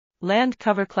Land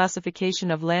cover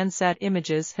classification of Landsat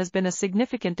images has been a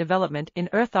significant development in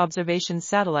Earth observation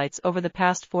satellites over the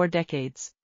past 4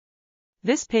 decades.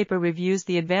 This paper reviews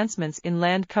the advancements in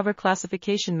land cover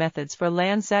classification methods for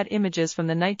Landsat images from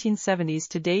the 1970s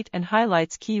to date and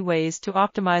highlights key ways to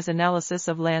optimize analysis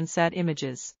of Landsat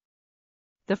images.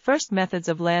 The first methods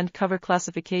of land cover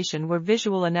classification were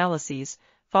visual analyses,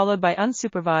 followed by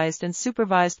unsupervised and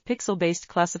supervised pixel-based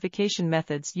classification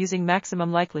methods using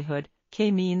maximum likelihood,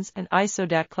 k-means and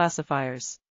isodat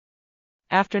classifiers.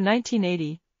 After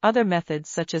 1980, other methods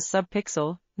such as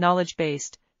subpixel,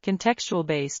 knowledge-based,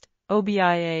 contextual-based,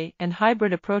 OBIA, and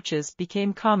hybrid approaches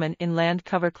became common in land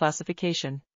cover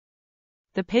classification.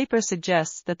 The paper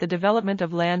suggests that the development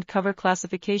of land cover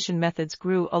classification methods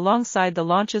grew alongside the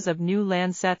launches of new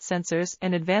Landsat sensors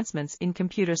and advancements in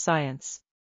computer science.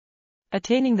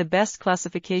 Attaining the best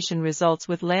classification results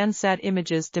with Landsat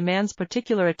images demands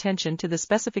particular attention to the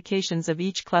specifications of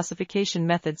each classification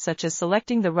method, such as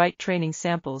selecting the right training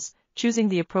samples, choosing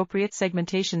the appropriate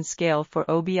segmentation scale for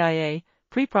OBIA,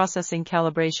 pre-processing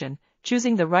calibration,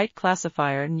 choosing the right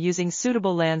classifier and using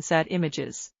suitable Landsat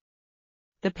images.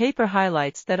 The paper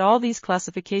highlights that all these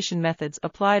classification methods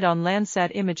applied on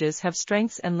Landsat images have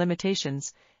strengths and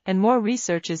limitations, and more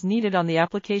research is needed on the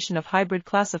application of hybrid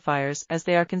classifiers as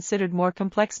they are considered more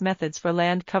complex methods for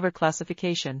land cover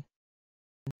classification.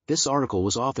 This article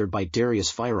was authored by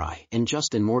Darius Phiri and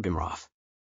Justin Morgenroth.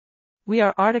 We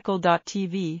are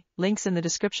RTCLTV, links in the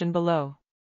description below.